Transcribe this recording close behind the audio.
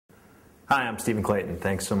Hi, I'm Stephen Clayton.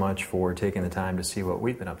 Thanks so much for taking the time to see what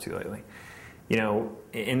we've been up to lately. You know,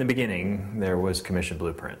 in the beginning, there was Commission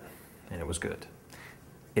Blueprint, and it was good.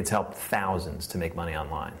 It's helped thousands to make money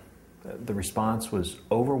online. The response was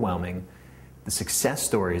overwhelming. The success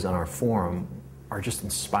stories on our forum are just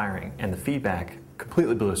inspiring, and the feedback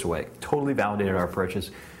completely blew us away, totally validated our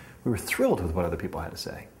approaches. We were thrilled with what other people had to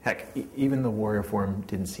say. Heck, even the Warrior Forum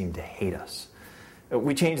didn't seem to hate us.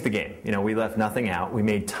 We changed the game. You know, we left nothing out. We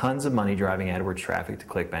made tons of money driving AdWords traffic to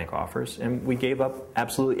ClickBank offers, and we gave up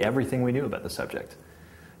absolutely everything we knew about the subject.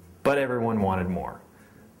 But everyone wanted more.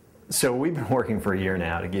 So we've been working for a year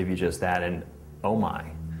now to give you just that, and oh my.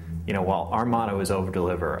 You know, while our motto is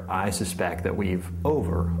over-deliver, I suspect that we've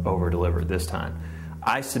over-delivered this time.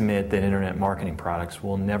 I submit that internet marketing products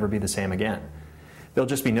will never be the same again. There'll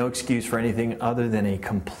just be no excuse for anything other than a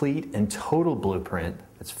complete and total blueprint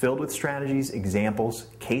that's filled with strategies, examples,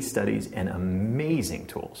 case studies, and amazing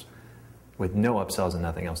tools with no upsells and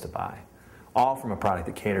nothing else to buy. All from a product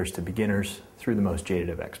that caters to beginners through the most jaded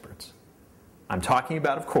of experts. I'm talking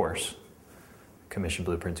about, of course, Commission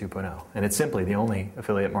Blueprint 2.0. And it's simply the only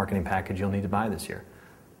affiliate marketing package you'll need to buy this year.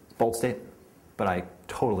 It's a bold statement, but I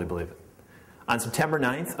totally believe it. On September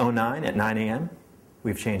 9th, 09 at 9 a.m.,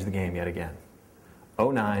 we've changed the game yet again.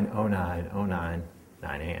 09, 09, 09,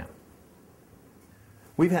 9 a.m.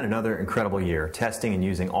 We've had another incredible year testing and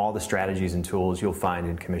using all the strategies and tools you'll find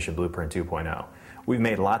in Commission Blueprint 2.0. We've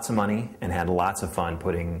made lots of money and had lots of fun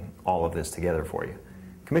putting all of this together for you.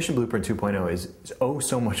 Commission Blueprint 2.0 is oh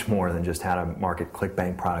so much more than just how to market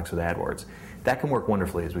ClickBank products with AdWords. That can work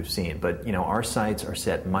wonderfully, as we've seen, but you know, our sights are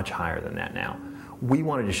set much higher than that now. We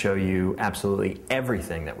wanted to show you absolutely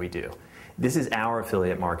everything that we do. This is our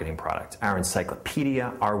affiliate marketing product, our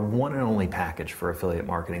encyclopedia, our one and only package for affiliate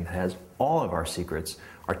marketing that has all of our secrets,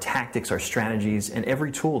 our tactics, our strategies, and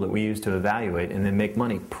every tool that we use to evaluate and then make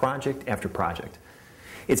money project after project.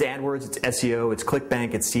 It's AdWords, it's SEO, it's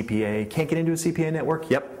ClickBank, it's CPA. Can't get into a CPA network?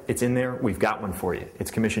 Yep, it's in there. We've got one for you.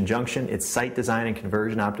 It's Commission Junction, it's site design and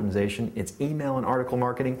conversion optimization, it's email and article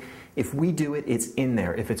marketing. If we do it, it's in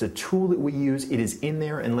there. If it's a tool that we use, it is in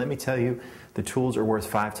there. And let me tell you, the tools are worth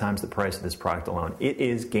 5 times the price of this product alone. It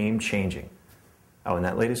is game changing. Oh, and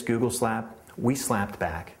that latest Google slap, we slapped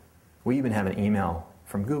back. We even have an email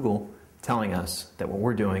from Google telling us that what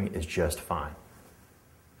we're doing is just fine.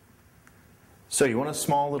 So you want a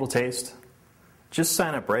small little taste? Just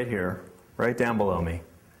sign up right here, right down below me,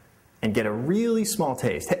 and get a really small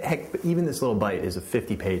taste. Heck, even this little bite is a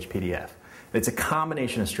 50-page PDF. It's a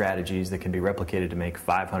combination of strategies that can be replicated to make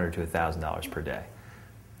 $500 to $1,000 per day.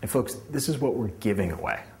 And folks, this is what we're giving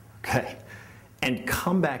away, okay? And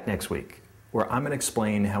come back next week, where I'm going to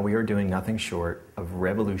explain how we are doing nothing short of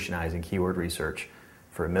revolutionizing keyword research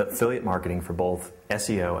for affiliate marketing for both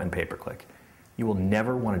SEO and pay-per-click. You will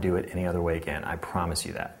never want to do it any other way again, I promise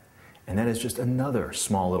you that. And that is just another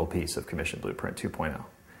small little piece of Commission Blueprint 2.0.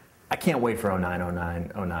 I can't wait for 09,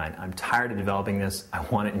 09, 09. I'm tired of developing this. I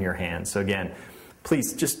want it in your hands. So again,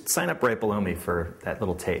 please just sign up right below me for that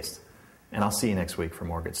little taste. And I'll see you next week for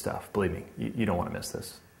more good stuff. Believe me, you don't want to miss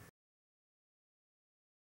this.